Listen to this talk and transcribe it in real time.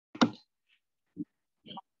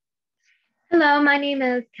Hello, my name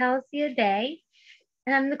is Calasia Day,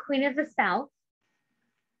 and I'm the Queen of the South.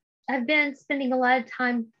 I've been spending a lot of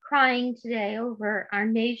time crying today over our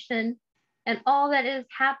nation and all that is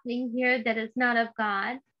happening here that is not of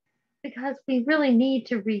God, because we really need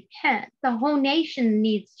to repent. The whole nation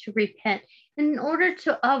needs to repent in order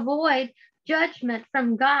to avoid judgment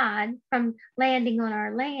from God from landing on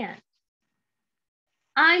our land.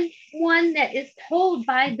 I'm one that is told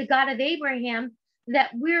by the God of Abraham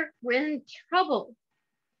that we're in trouble.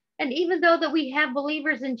 And even though that we have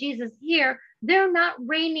believers in Jesus here, they're not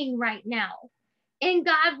reigning right now. In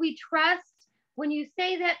God we trust. When you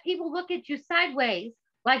say that, people look at you sideways,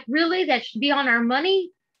 like, really? That should be on our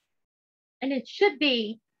money? And it should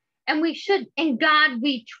be. And we should, in God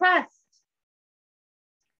we trust.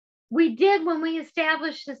 We did when we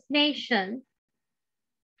established this nation.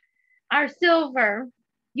 Our silver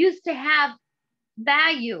used to have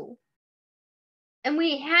value. And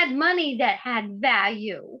we had money that had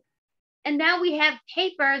value. And now we have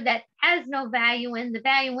paper that has no value, and the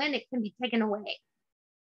value in it can be taken away.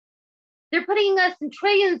 They're putting us in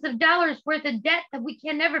trillions of dollars worth of debt that we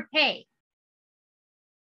can never pay.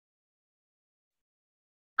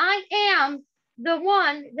 I am the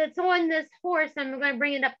one that's on this horse. I'm going to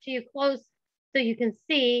bring it up to you close so you can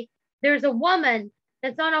see. There's a woman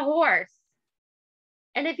that's on a horse.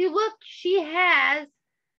 And if you look, she has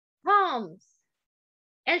palms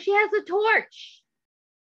and she has a torch.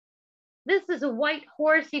 This is a white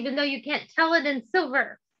horse, even though you can't tell it in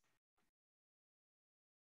silver.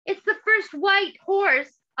 It's the first white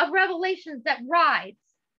horse of Revelations that rides.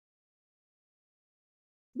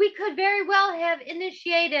 We could very well have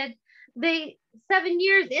initiated the 7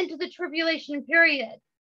 years into the tribulation period.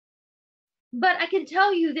 But I can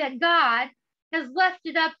tell you that God has left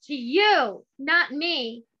it up to you, not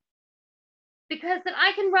me. Because that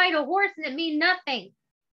I can ride a horse and it means nothing.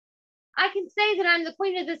 I can say that I'm the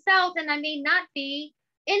Queen of the South and I may not be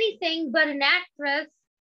anything but an actress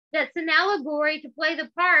that's an allegory to play the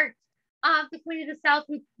part of the Queen of the South,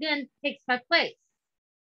 who then takes my place.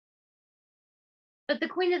 But the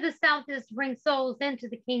Queen of the South is to bring souls into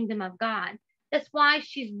the kingdom of God. That's why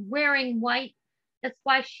she's wearing white. That's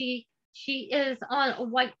why she is on a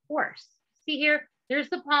white horse. See here, there's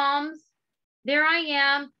the palms. There I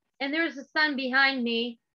am. And there's the sun behind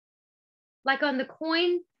me. Like on the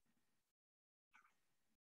coin,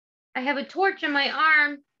 I have a torch in my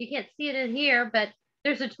arm. You can't see it in here, but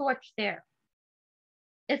there's a torch there.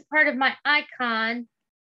 It's part of my icon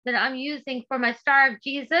that I'm using for my Star of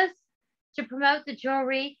Jesus to promote the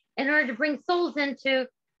jewelry in order to bring souls into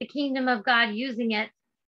the kingdom of God using it.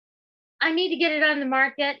 I need to get it on the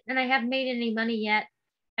market, and I haven't made any money yet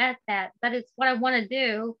at that, but it's what I want to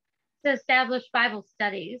do to establish Bible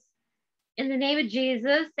studies in the name of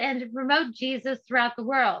Jesus and to promote Jesus throughout the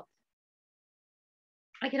world.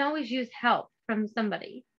 I can always use help from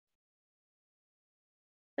somebody.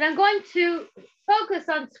 But I'm going to focus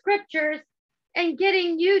on scriptures and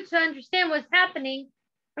getting you to understand what's happening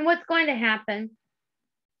and what's going to happen.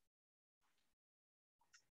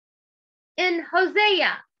 In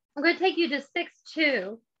Hosea, I'm going to take you to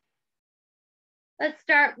 6:2. Let's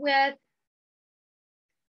start with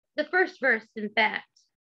the first verse, in fact.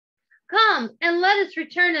 Come and let us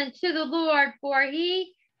return unto the Lord, for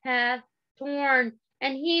he hath torn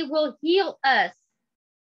and he will heal us.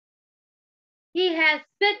 He has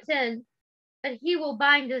smitten, but he will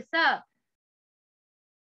bind us up.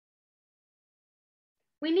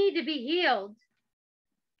 We need to be healed.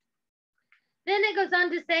 Then it goes on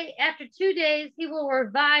to say, after 2 days, he will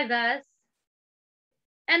revive us.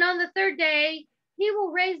 And on the third day, he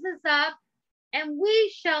will raise us up, and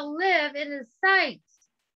we shall live in his sight.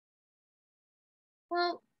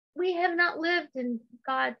 Well, we have not lived in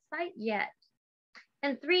God's sight yet.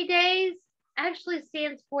 And 3 days actually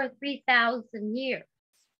stands for 3,000 years.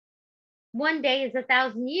 1 day is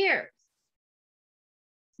 1,000 years.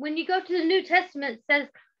 When you go to the New Testament, it says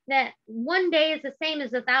that 1 day is the same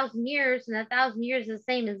as 1,000 years, and 1,000 years is the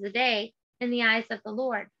same as a day in the eyes of the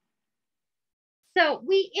Lord. So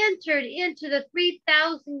we entered into the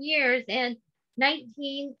 3,000 years in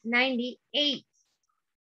 1998.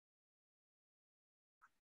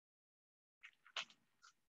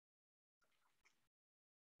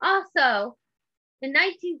 Also, in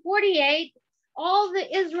 1948, all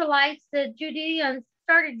the Israelites, the Judeans,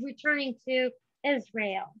 started returning to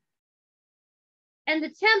Israel. And the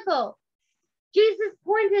temple, Jesus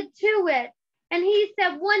pointed to it, and he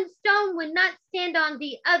said one stone would not stand on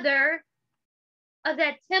the other of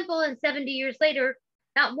that temple, and 70 years later,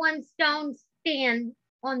 not one stone stand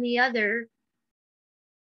on the other.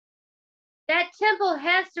 That temple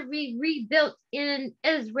has to be rebuilt in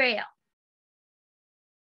Israel.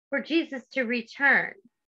 for Jesus to return.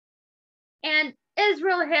 And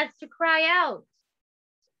Israel has to cry out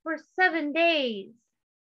for 7 days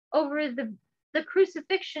over the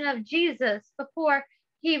crucifixion of Jesus before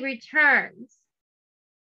he returns.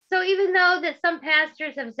 So even though that some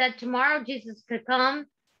pastors have said tomorrow Jesus could come,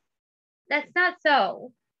 that's not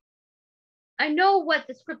so. I know what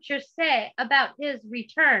the scriptures say about his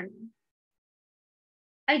return.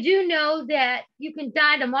 I do know that you can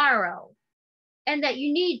die tomorrow and that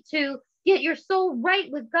you need to get your soul right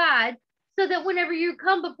with God so that whenever you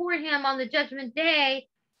come before him on the judgment day,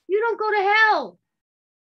 you don't go to hell.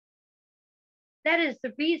 That is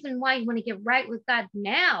the reason why you want to get right with God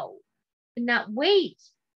now and not wait.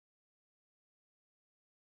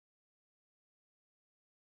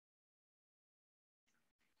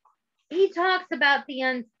 He talks about the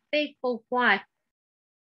unfaithful wife.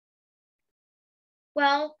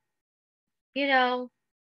 Well, you know,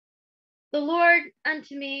 the Lord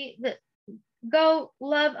unto me that go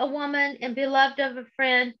love a woman and be loved of a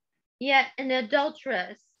friend, yet an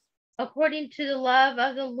adulteress, according to the love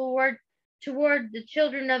of the Lord toward the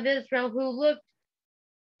children of Israel who looked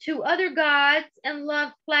to other gods and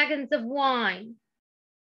loved flagons of wine.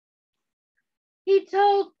 He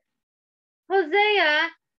told Hosea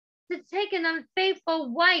to take an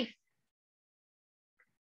unfaithful wife.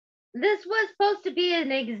 This was supposed to be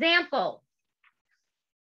an example.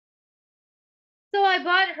 So I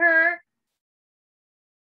bought her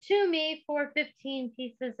to me for 15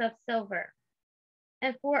 pieces of silver,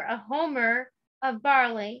 and for a homer of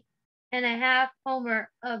barley, and a half homer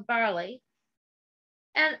of barley.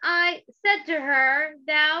 And I said to her,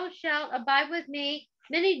 thou shalt abide with me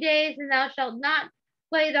many days, and thou shalt not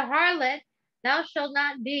play the harlot. Thou shalt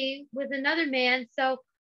not be with another man, so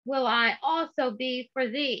will I also be for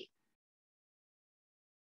thee.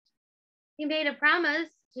 He made a promise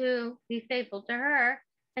to be faithful to her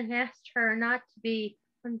and asked her not to be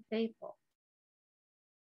unfaithful.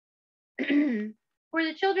 For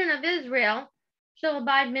the children of Israel shall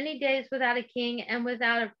abide many days without a king and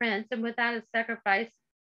without a prince and without a sacrifice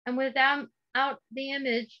and without the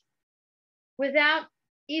image, without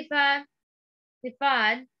ephod,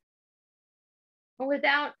 or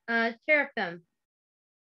without teraphim.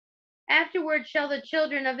 Afterward shall the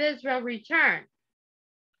children of Israel return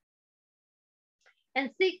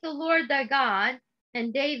and seek the Lord thy God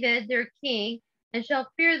and David their king, and shall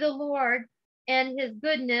fear the Lord and his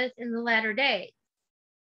goodness in the latter days.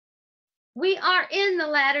 We are in the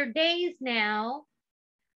latter days now.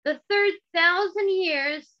 The third 1,000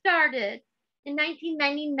 years started in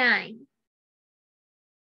 1999.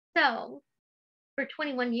 So for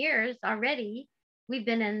 21 years already, we've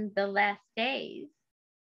been in the last days.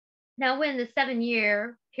 Now, when the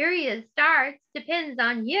 7-year period starts depends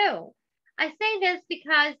on you. I say this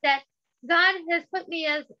because that God has put me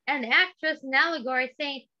as an actress in allegory,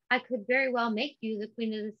 saying I could very well make you the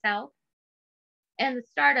queen of the south, and the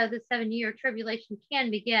start of the 7-year tribulation can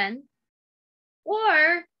begin.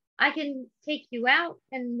 Or I can take you out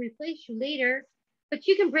and replace you later, but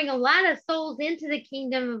you can bring a lot of souls into the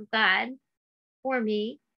kingdom of God for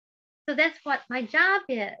me. So that's what my job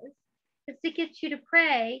is to get you to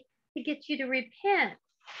pray, to get you to repent.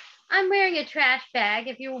 I'm wearing a trash bag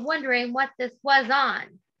if you're wondering what this was on.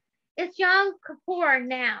 It's Yom Kippur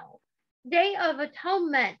now, Day of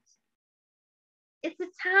Atonement. It's a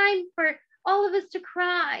time for all of us to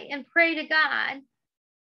cry and pray to God.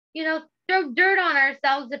 You know, throw dirt on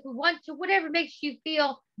ourselves if we want to, whatever makes you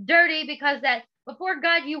feel dirty, because that before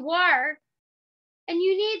God you are. And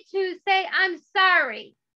you need to say, I'm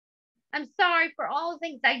sorry. I'm sorry for all the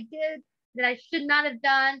things I did that I should not have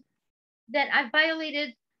done, that I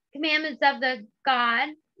violated commandments of the God,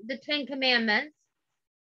 the 10 commandments.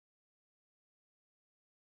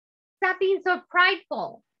 Stop being so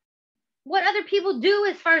prideful. What other people do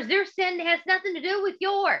as far as their sin has nothing to do with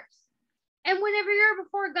yours. And whenever you're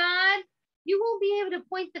before God, you won't be able to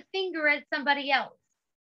point the finger at somebody else.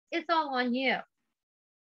 It's all on you.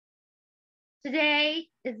 Today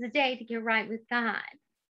is the day to get right with God.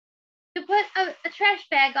 To put a trash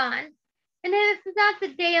bag on. And if it's not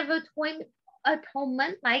the day of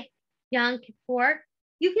atonement like Yom Kippur,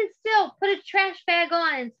 you can still put a trash bag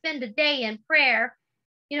on and spend a day in prayer,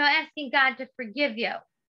 you know, asking God to forgive you.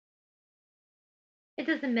 It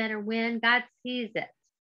doesn't matter when, God sees it.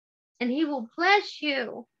 And he will bless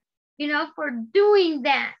you, you know, for doing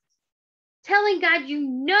that. Telling God you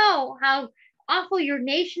know how awful your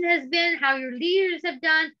nation has been, how your leaders have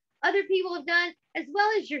done, other people have done, as well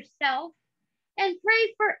as yourself. And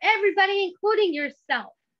pray for everybody, including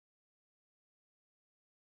yourself.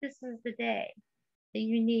 This is the day that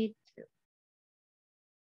you need to.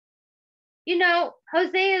 You know,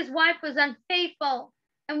 Hosea's wife was unfaithful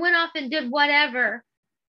and went off and did whatever.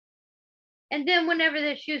 And then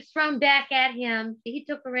whenever she was thrown back at him, he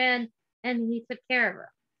took her in and he took care of her,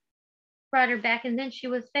 brought her back, and then she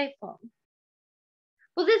was faithful.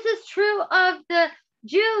 Well, this is true of the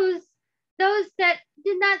Jews, those that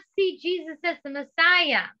did not see Jesus as the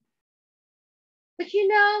Messiah. But you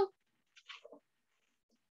know,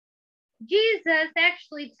 Jesus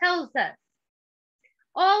actually tells us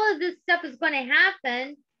all of this stuff is going to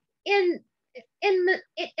happen in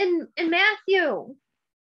Matthew.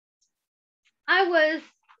 I was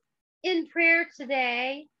in prayer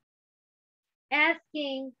today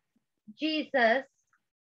asking Jesus,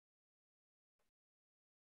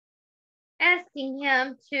 asking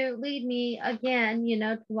him to lead me again, you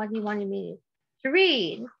know, to what he wanted me to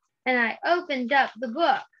read. And I opened up the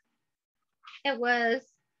book. It was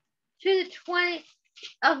to the 20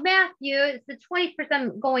 of Matthew. It's the 21st.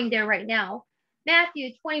 I'm going there right now. Matthew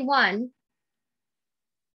 21.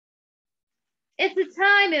 It's a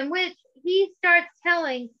time in which he starts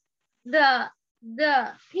telling the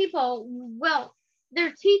people, well,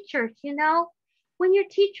 they're teachers, you know, when your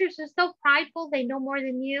teachers are so prideful, they know more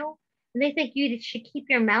than you, and they think you should keep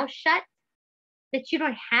your mouth shut, that you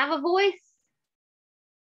don't have a voice,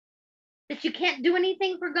 that you can't do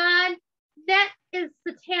anything for God, that is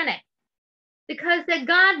satanic, because that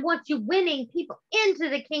God wants you winning people into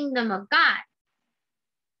the kingdom of God.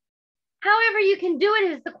 However you can do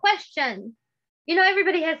it is the question. You know,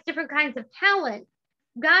 everybody has different kinds of talent.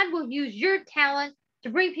 God will use your talent to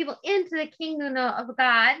bring people into the kingdom of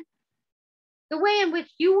God the way in which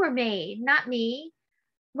you were made, not me.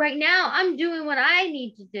 Right now, I'm doing what I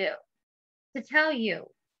need to do to tell you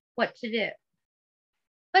what to do.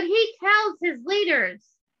 But he tells his leaders,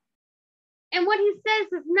 and what he says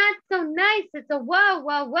is not so nice. It's a whoa,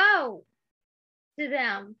 whoa, whoa to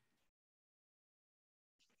them.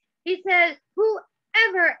 He says,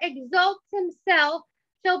 whoever exalts himself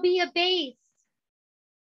shall be abased,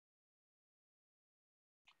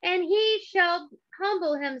 and he shall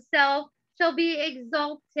humble himself shall be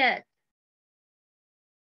exalted.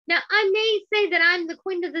 Now, I may say that I'm the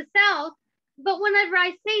queen of the south, but whenever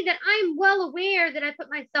I say that, I'm well aware that I put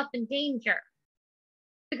myself in danger,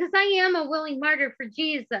 because I am a willing martyr for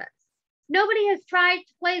Jesus. Nobody has tried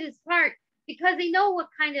to play this part because they know what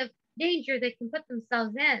kind of danger they can put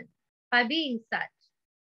themselves in by being such.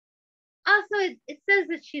 Also, it says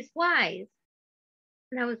that she's wise.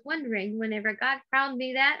 And I was wondering, whenever God crowned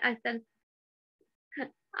me that, I said,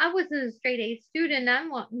 I wasn't a straight A student.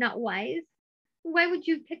 I'm not wise. Why would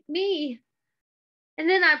you pick me? And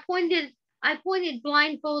then I pointed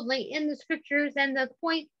blindfoldly in the scriptures, and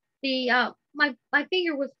my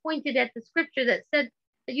finger was pointed at the scripture that said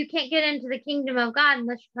that you can't get into the kingdom of God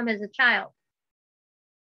unless you come as a child.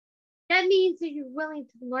 That means that you're willing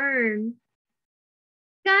to learn.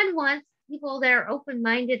 God wants people that are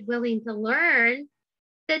open-minded, willing to learn,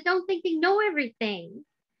 that don't think they know everything.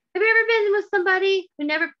 Have you ever been with somebody who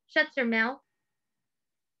never shuts their mouth?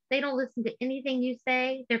 They don't listen to anything you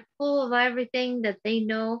say. They're full of everything that they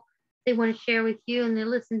know they want to share with you, and they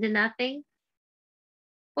listen to nothing.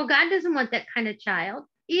 Well, God doesn't want that kind of child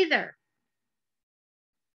either.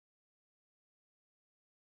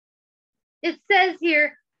 It says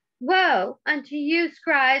here, woe unto you,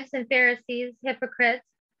 scribes and Pharisees, hypocrites,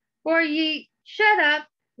 for ye shut up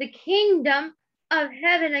the kingdom of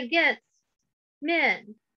heaven against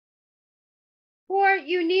men. For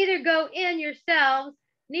you neither go in yourselves,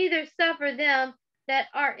 neither suffer them that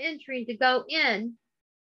are entering to go in.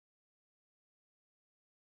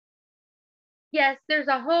 Yes, there's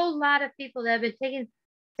a whole lot of people that have been taken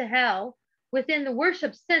to hell within the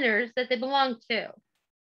worship centers that they belong to.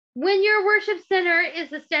 When your worship center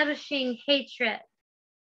is establishing hatred,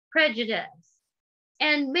 prejudice,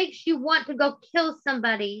 and makes you want to go kill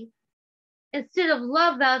somebody instead of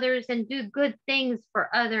love others and do good things for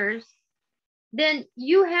others, then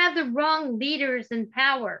you have the wrong leaders in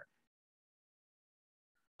power.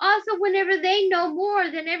 Also, whenever they know more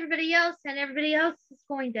than everybody else and everybody else is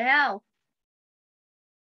going to hell,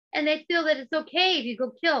 and they feel that it's okay if you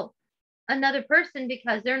go kill another person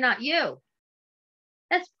because they're not you.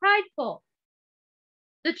 That's prideful.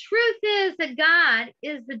 The truth is that God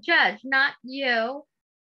is the judge, not you.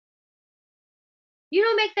 You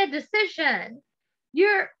don't make that decision.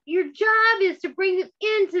 Your job is to bring them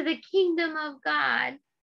into the kingdom of God,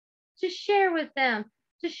 to share with them,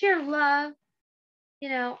 to share love,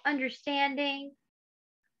 understanding.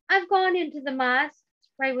 I've gone into the mosque to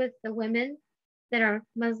pray with the women that are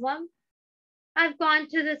Muslim. I've gone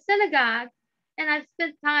to the synagogue and I've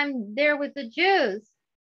spent time there with the Jews.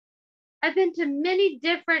 I've been to many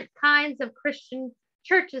different kinds of Christian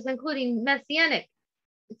churches, including Messianic.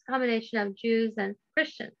 It's a combination of Jews and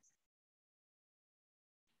Christians.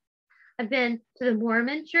 I've been to the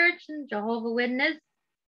Mormon Church and Jehovah's Witness.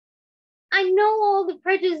 I know all the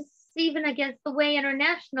prejudice even against the Way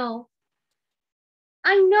International.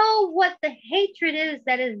 I know what the hatred is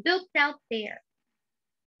that is built out there.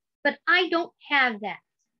 But I don't have that.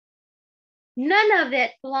 None of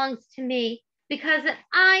it belongs to me because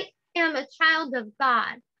I am a child of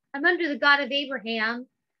God. I'm under the God of Abraham,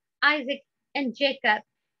 Isaac, and Jacob.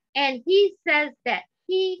 And he says that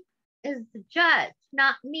he is the judge,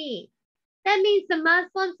 not me. That means the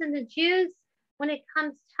Muslims and the Jews, when it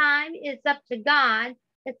comes time, it's up to God.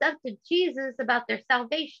 It's up to Jesus about their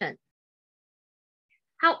salvation.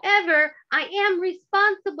 However, I am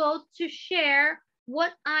responsible to share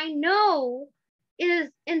what I know is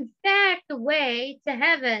in fact the way to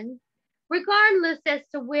heaven, regardless as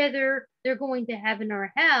to whether they're going to heaven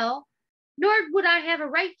or hell, nor would I have a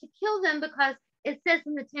right to kill them because it says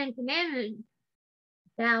in the Ten Commandments,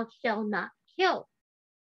 thou shalt not kill.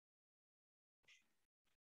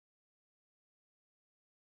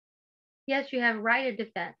 Yes, you have a right of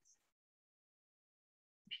defense.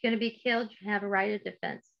 If you're going to be killed, you have a right of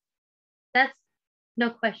defense. That's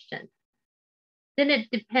no question. Then it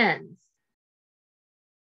depends.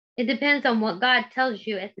 It depends on what God tells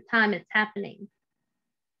you at the time it's happening.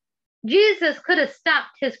 Jesus could have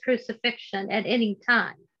stopped his crucifixion at any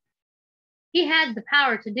time. He had the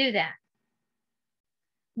power to do that.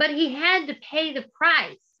 But he had to pay the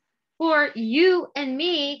price for you and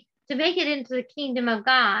me to make it into the kingdom of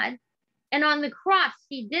God. And on the cross,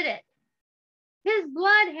 he did it. His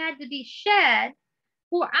blood had to be shed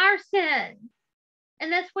for our sins.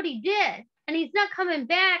 And that's what he did. And he's not coming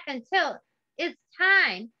back until it's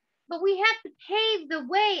time. But we have to pave the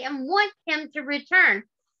way and want him to return.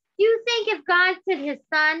 Do you think if God sent his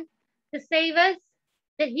son to save us,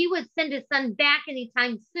 that he would send his son back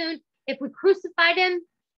anytime soon if we crucified him?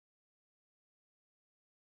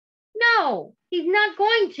 No, he's not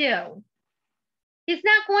going to. He's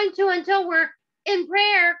not going to until we're in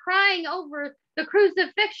prayer crying over the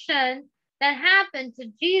crucifixion that happened to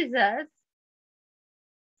Jesus.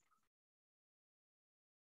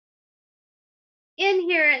 In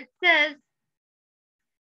here it says,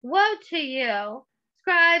 woe to you,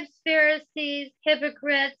 scribes, Pharisees,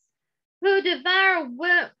 hypocrites, who devour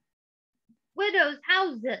widows'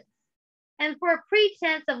 houses, and for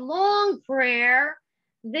pretense of long prayer,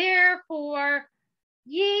 therefore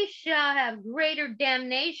ye shall have greater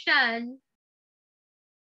damnation.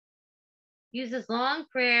 Uses long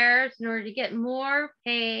prayers in order to get more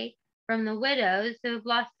pay from the widows who have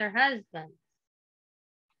lost their husbands.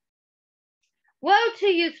 Woe to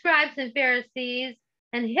you, scribes and Pharisees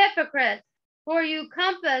and hypocrites, for you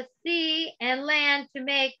compass sea and land to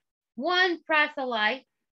make one proselyte,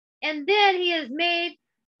 and then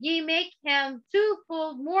ye make him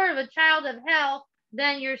twofold more of a child of hell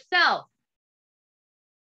than yourself.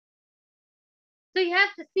 So you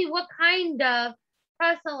have to see what kind of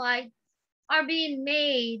proselytes are being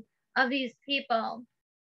made of these people.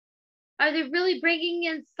 Are they really bringing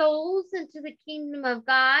in souls into the kingdom of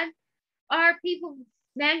God? Are people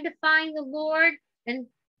magnifying the Lord and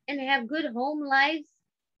have good home lives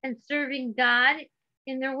and serving God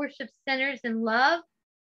in their worship centers in love,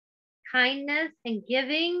 kindness, and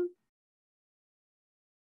giving?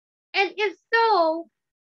 And if so,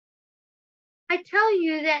 I tell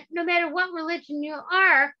you that no matter what religion you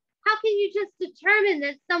are, how can you just determine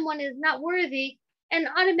that someone is not worthy and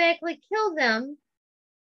automatically kill them?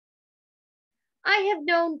 I have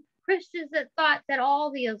known Christians that thought that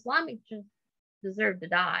all the Islamics deserve to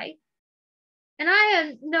die. And I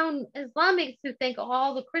have known Islamics who think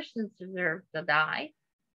all the Christians deserve to die.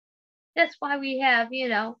 That's why we have,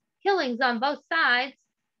 killings on both sides.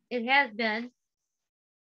 It has been.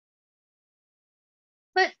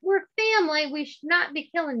 But we're family. We should not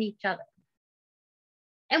be killing each other.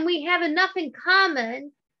 And we have enough in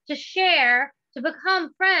common to share, to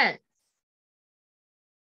become friends.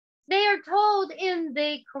 They are told in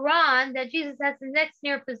the Quran that Jesus has the next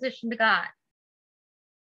near position to God.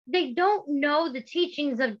 They don't know the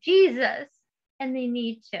teachings of Jesus, and they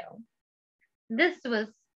need to. This was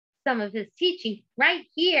some of his teaching right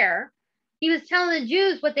here. He was telling the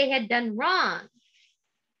Jews what they had done wrong.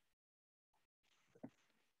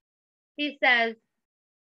 He says,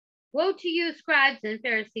 woe to you, scribes and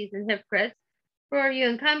Pharisees and hypocrites, for you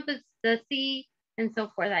encompass the sea, and so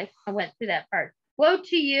forth. I went through that part. Woe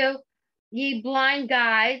to you, ye blind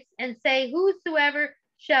guides, and say, whosoever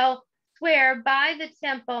shall swear by the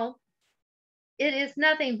temple, it is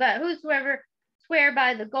nothing, but whosoever swear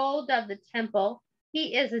by the gold of the temple,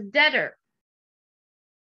 he is a debtor.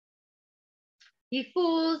 Ye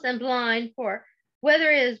fools and blind, for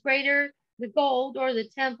whether it is greater the gold or the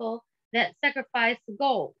temple that sacrifice the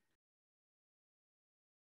gold.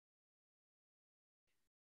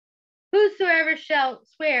 Whosoever shall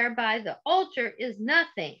swear by the altar is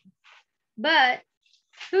nothing, but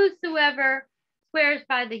whosoever swears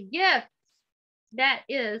by the gift that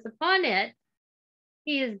is upon it,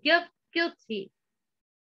 he is guilty.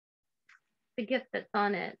 The gift that's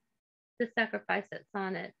on it, the sacrifice that's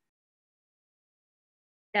on it,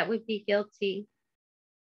 that would be guilty.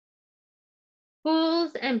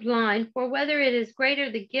 Fools and blind, for whether it is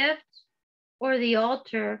greater the gift or the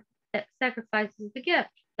altar that sacrifices the gift.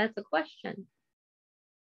 That's a question.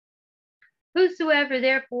 Whosoever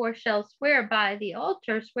therefore shall swear by the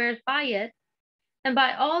altar swears by it, and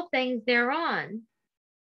by all things thereon.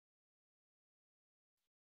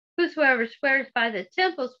 Whosoever swears by the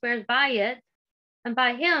temple swears by it, and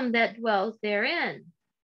by him that dwells therein.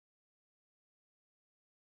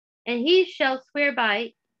 And he shall swear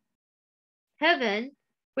by heaven,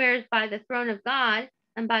 swears by the throne of God,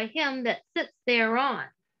 and by him that sits thereon.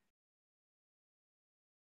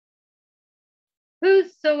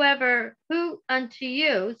 Who unto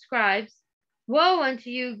you, scribes, woe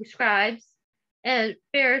unto you, scribes and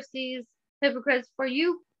Pharisees, hypocrites, for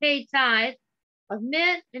you pay tithe of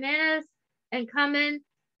mint and anise and cumin,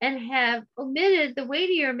 and have omitted the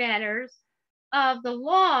weightier matters of the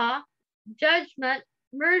law, judgment,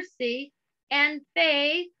 mercy, and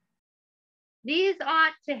faith. These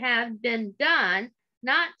ought to have been done,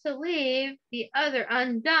 not to leave the other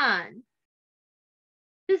undone.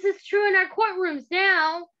 This is true in our courtrooms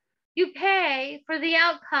now. You pay for the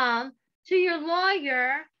outcome to your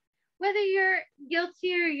lawyer, whether you're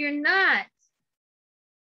guilty or you're not.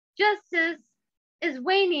 Justice is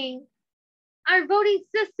waning. Our voting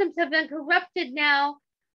systems have been corrupted now.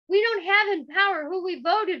 We don't have in power who we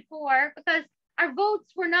voted for because our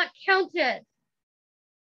votes were not counted.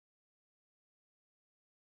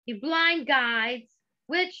 You blind guides,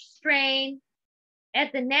 which strain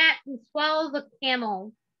at the gnat and swallow the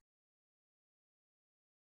camel.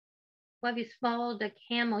 Well, if you swallowed a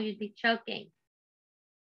camel, you'd be choking.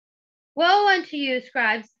 Woe unto you,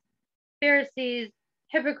 scribes, Pharisees,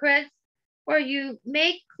 hypocrites, for you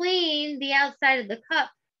make clean the outside of the cup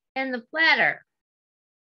and the platter.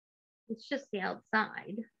 It's just the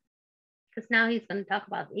outside, because now he's going to talk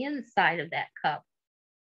about the inside of that cup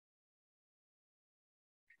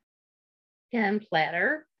and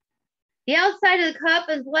platter. The outside of the cup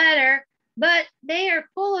and platter, but they are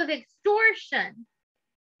full of extortion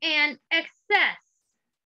and excess.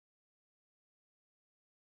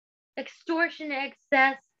 Extortion and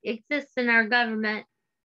excess exists in our government.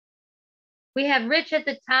 We have rich at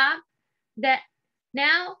the top that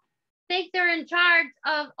now think they're in charge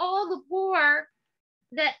of all the poor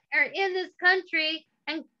that are in this country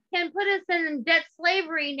and can put us in debt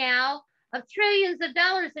slavery now of trillions of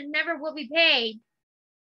dollars that never will be paid.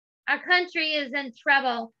 Our country is in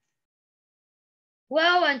trouble.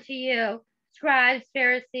 Woe unto you, scribes,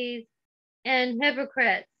 Pharisees, and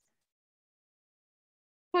hypocrites.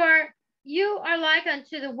 For you are like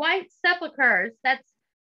unto the white sepulchres, that's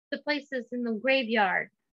the places in the graveyard,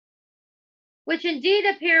 which indeed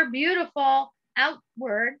appear beautiful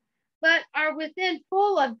outward, but are within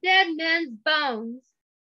full of dead men's bones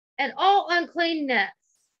and all uncleanness.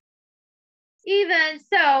 Even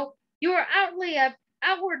so, you are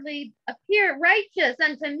outwardly appear righteous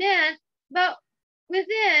unto men, but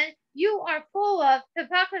within you are full of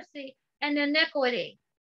hypocrisy and iniquity.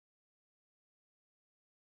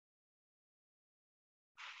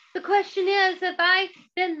 The question is, if I've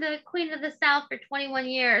been the Queen of the South for 21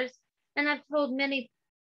 years, and I've told many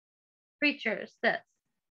preachers this,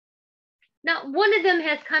 not one of them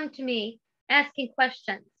has come to me asking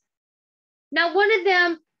questions. Not one of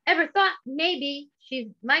them ever thought maybe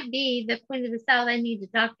she might be the Queen of the South, I need to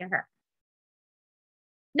talk to her.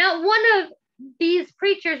 Not one of these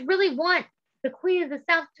preachers really want the Queen of the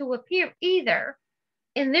South to appear either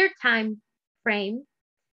in their time frame,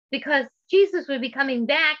 because Jesus would be coming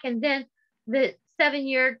back and then the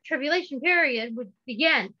 7-year tribulation period would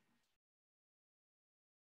begin.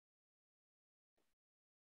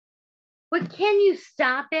 But can you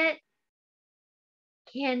stop it?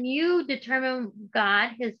 Can you determine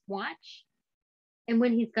God, his watch, and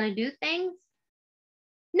when he's going to do things?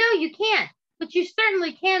 No, you can't, but you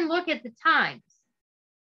certainly can look at the times.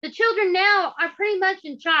 The children now are pretty much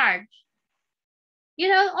in charge. You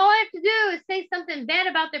know, all I have to do is say something bad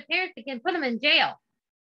about their parents that can put them in jail.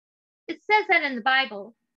 It says that in the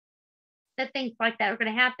Bible, that things like that are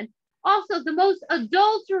going to happen. also the most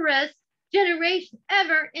adulterous generation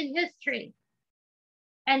ever in history.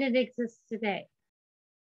 And it exists today.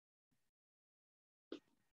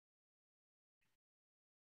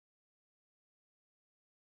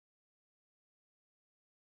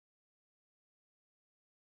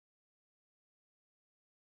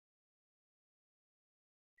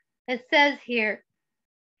 It says here,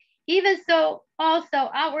 even so also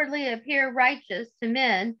outwardly appear righteous to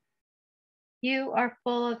men, you are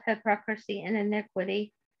full of hypocrisy and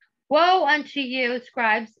iniquity. Woe unto you,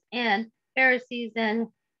 scribes and Pharisees and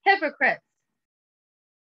hypocrites,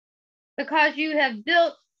 because you have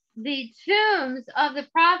built the tombs of the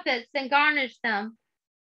prophets and garnished them,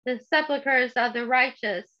 the sepulchres of the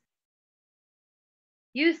righteous.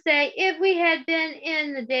 You say, if we had been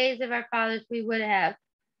in the days of our fathers, we would have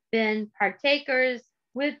been partakers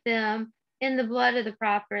with them in the blood of the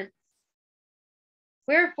prophets.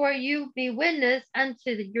 Wherefore you be witness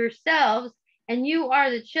unto yourselves, and you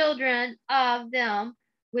are the children of them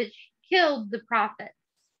which killed the prophets.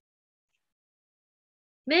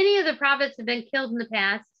 Many of the prophets have been killed in the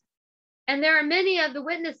past, and there are many of the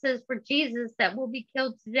witnesses for Jesus that will be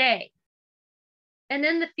killed today. And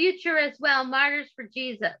in the future as well, martyrs for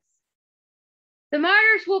Jesus. The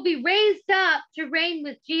martyrs will be raised up to reign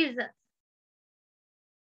with Jesus.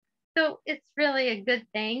 So it's really a good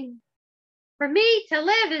thing. For me, to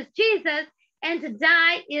live is Jesus, and to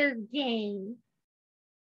die is gain.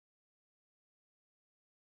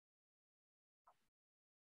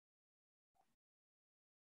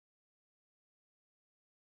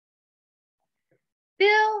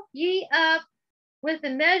 Fill ye up with the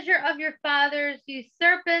measure of your fathers, ye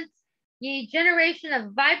serpents, ye generation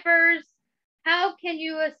of vipers. How can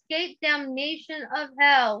you escape damnation of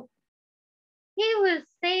hell? He was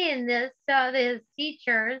saying this to his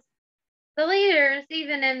teachers, the leaders,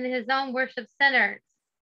 even in his own worship centers.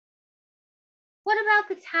 What about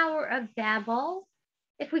the Tower of Babel?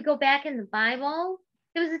 If we go back in the Bible,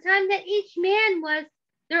 there was a time that each man was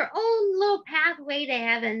their own little pathway to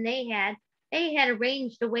heaven. They had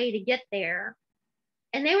arranged a way to get there,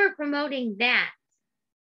 and they were promoting that.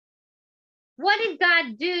 What did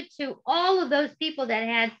God do to all of those people that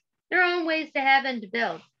had their own ways to heaven to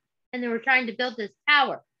build, and they were trying to build this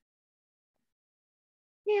tower?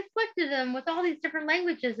 He afflicted them with all these different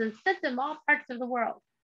languages and sent them all parts of the world.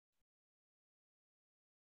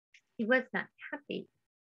 He was not happy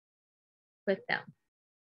with them.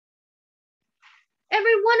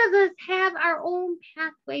 Every one of us have our own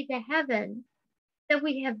pathway to heaven that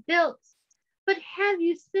we have built. But have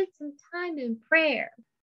you spent some time in prayer?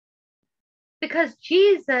 Because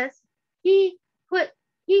Jesus,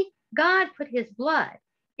 God put his blood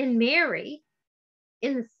in Mary,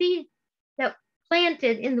 in the seed that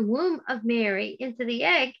planted in the womb of Mary into the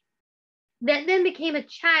egg, that then became a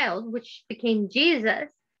child, which became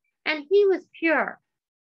Jesus, and he was pure.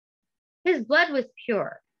 His blood was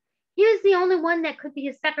pure. He was the only one that could be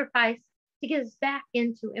a sacrifice to get us back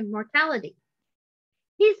into immortality.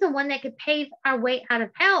 He's the one that could pave our way out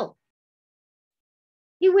of hell.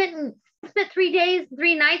 He went and spent 3 days,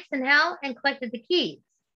 3 nights in hell and collected the keys.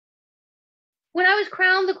 When I was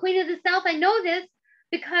crowned the Queen of the South, I know this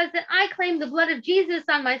because I claimed the blood of Jesus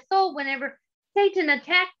on my soul whenever Satan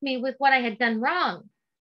attacked me with what I had done wrong.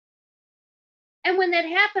 And when that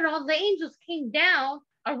happened, all the angels came down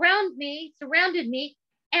around me, surrounded me,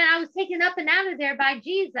 and I was taken up and out of there by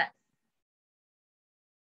Jesus.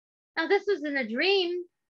 Now, this wasn't a dream.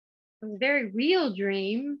 It was a very real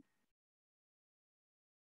dream.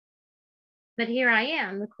 But here I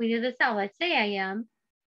am, the Queen of the South. I say I am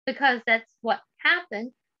because that's what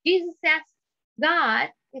happened. Jesus asked God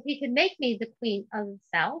if he could make me the Queen of the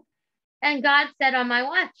South. And God said on my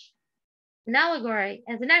watch, an allegory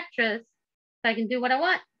as an actress, so I can do what I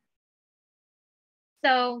want.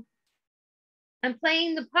 So I'm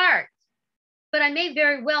playing the part, but I may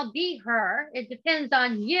very well be her. It depends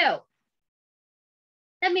on you.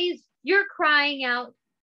 That means you're crying out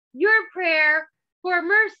your prayer for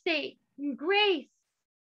mercy and grace,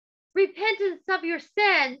 repentance of your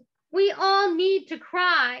sin. We all need to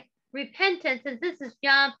cry repentance, and this is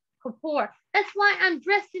Yom Kippur. That's why I'm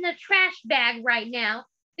dressed in a trash bag right now,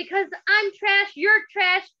 because I'm trash, you're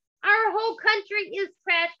trash, our whole country is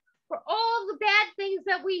trash for all the bad things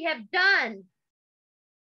that we have done.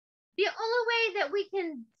 The only way that we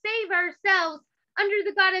can save ourselves under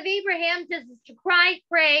the God of Abraham is to cry,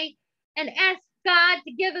 pray, and ask God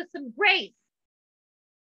to give us some grace,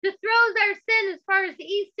 to throw our sin as far as the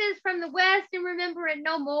east is from the west and remember it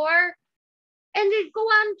no more, and to go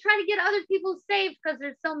out and try to get other people saved, because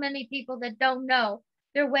there's so many people that don't know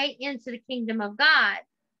their way into the kingdom of God.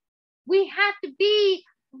 We have to be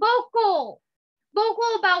vocal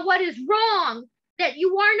about what is wrong, that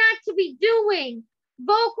you are not to be doing,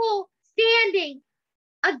 vocal standing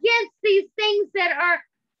against these things that are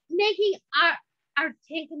making our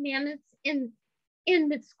 10 commandments in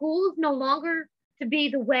the schools no longer to be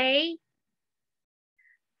the way.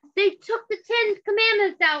 They took the 10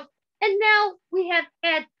 commandments out, and now we have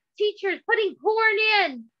had teachers putting porn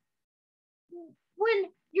in.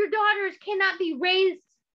 When your daughters cannot be raised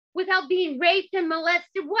without being raped and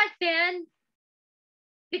molested, what then?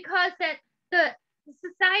 Because that the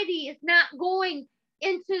society is not going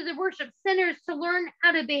into the worship centers to learn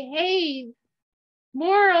how to behave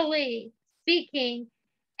morally speaking,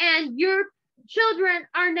 and your children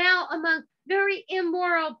are now among very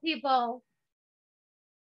immoral people.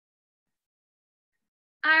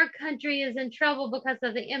 Our country is in trouble because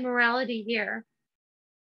of the immorality here.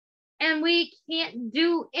 And we can't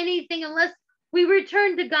do anything unless we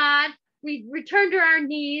return to God, we return to our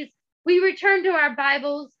knees, we return to our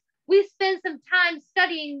Bibles, we spend some time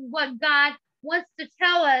studying what God wants to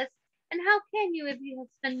tell us. And how can you if you have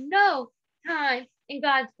spent no time in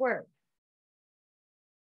God's word?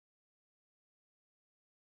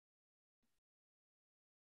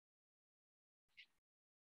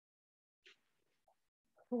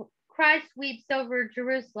 Christ weeps over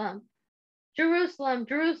Jerusalem. Jerusalem,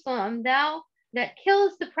 Jerusalem, thou that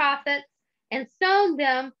killest the prophets and stoned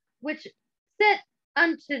them which sent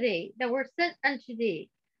unto thee, that were sent unto thee.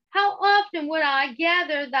 How often would I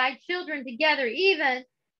gather thy children together, even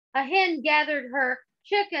a hen gathered her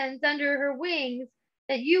chickens under her wings,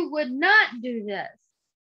 that you would not do this.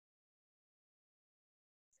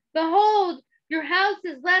 Behold, your house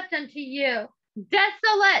is left unto you,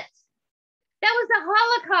 desolate. That was the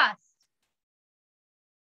Holocaust.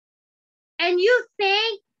 And you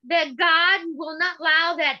think that God will not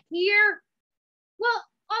allow that here? Well,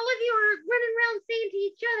 all of you are running around saying to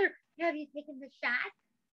each other, have you taken the shot?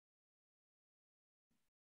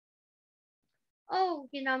 Oh,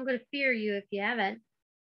 I'm going to fear you if you haven't.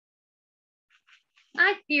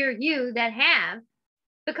 I fear you that have,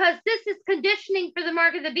 because this is conditioning for the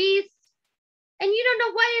mark of the beast. And you don't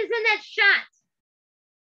know what is in that shot.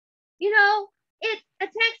 It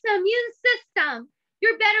attacks the immune system.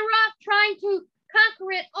 You're better off trying to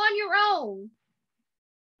conquer it on your own.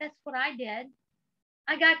 That's what I did.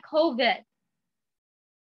 I got COVID.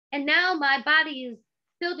 And now my body is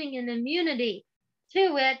building an immunity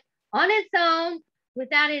to it on its own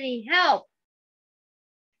without any help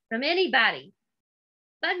from anybody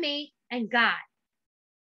but me and God.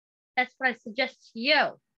 That's what I suggest to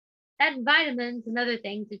you. That and vitamins and other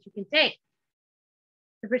things that you can take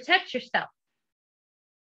to protect yourself.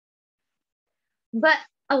 But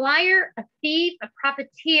a liar, a thief, a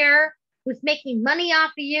profiteer who's making money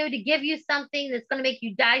off of you to give you something that's going to make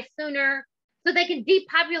you die sooner so they can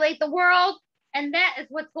depopulate the world. And that is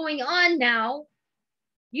what's going on now.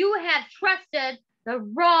 You have trusted the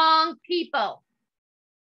wrong people.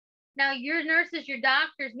 Now, your nurses, your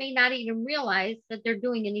doctors may not even realize that they're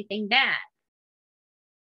doing anything bad.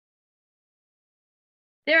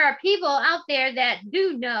 There are people out there that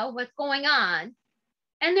do know what's going on,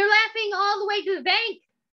 and they're laughing all the way to the bank.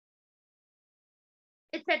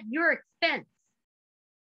 It's at your expense.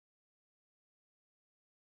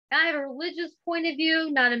 I have a religious point of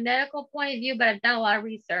view, not a medical point of view, but I've done a lot of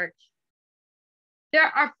research. There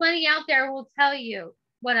are plenty out there who will tell you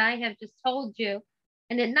what I have just told you,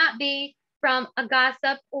 and it not be from a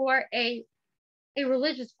gossip or a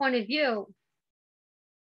religious point of view.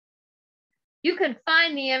 You can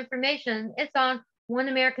find the information. It's on One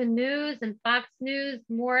American News and Fox News.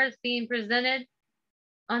 More is being presented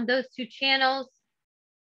on those two channels.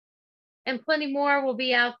 And plenty more will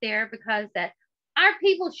be out there, because that our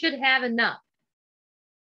people should have enough.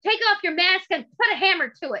 Take off your mask and put a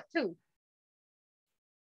hammer to it too.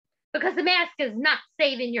 Because the mask is not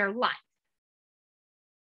saving your life.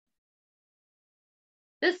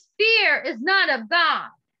 This fear is not of God.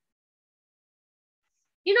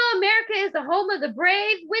 America is the home of the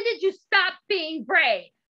brave. When did you stop being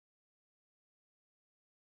brave?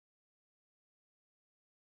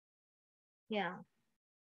 Yeah.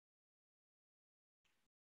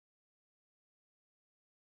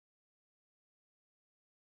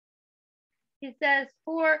 He says,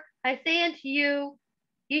 for I say unto you,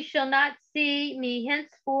 ye shall not see me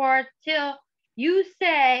henceforth till you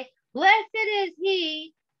say, blessed is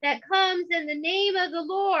he that comes in the name of the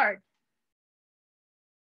Lord.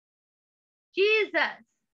 Jesus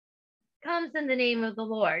comes in the name of the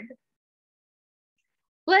Lord.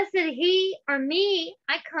 Blessed he or me,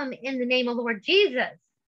 I come in the name of the Lord Jesus.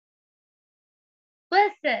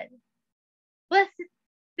 Blessed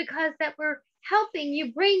because that we're helping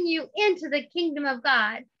you, bring you into the kingdom of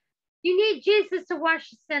God. You need Jesus to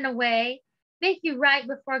wash your sin away, make you right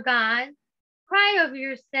before God. Cry over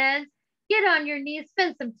your sins. Get on your knees.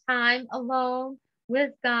 Spend some time alone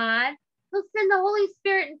with God. He'll send the Holy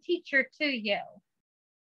Spirit and teacher to you,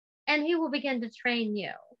 and he will begin to train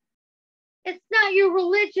you. It's not your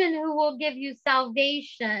religion who will give you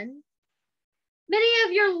salvation. Many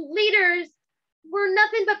of your leaders were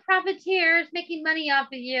nothing but profiteers making money off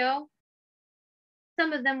of you.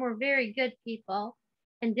 Some of them were very good people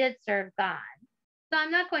and did serve God. So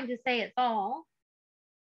I'm not going to say it's all,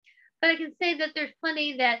 but I can say that there's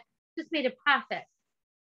plenty that just made a profit.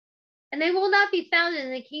 And they will not be found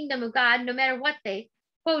in the kingdom of God no matter what they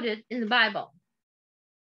quoted in the Bible.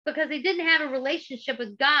 Because they didn't have a relationship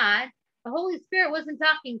with God, the Holy Spirit wasn't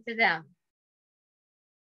talking to them.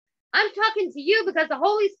 I'm talking to you because the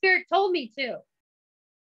Holy Spirit told me to.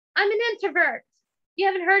 I'm an introvert. You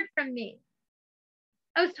haven't heard from me.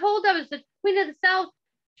 I was told I was the Queen of the South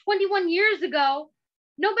 21 years ago.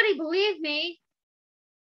 Nobody believed me.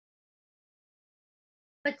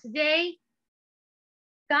 But today,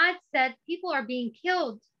 God said people are being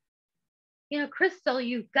killed. You know, Crystal,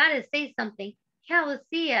 you've got to say something.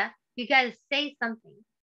 Calasia, you got to say something.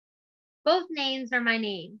 Both names are my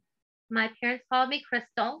name. My parents called me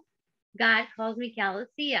Crystal. God calls me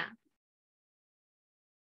Calasia.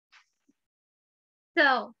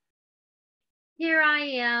 So here I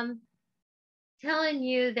am telling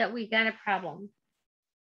you that we got a problem.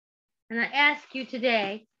 And I ask you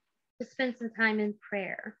today to spend some time in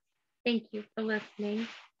prayer. Thank you for listening.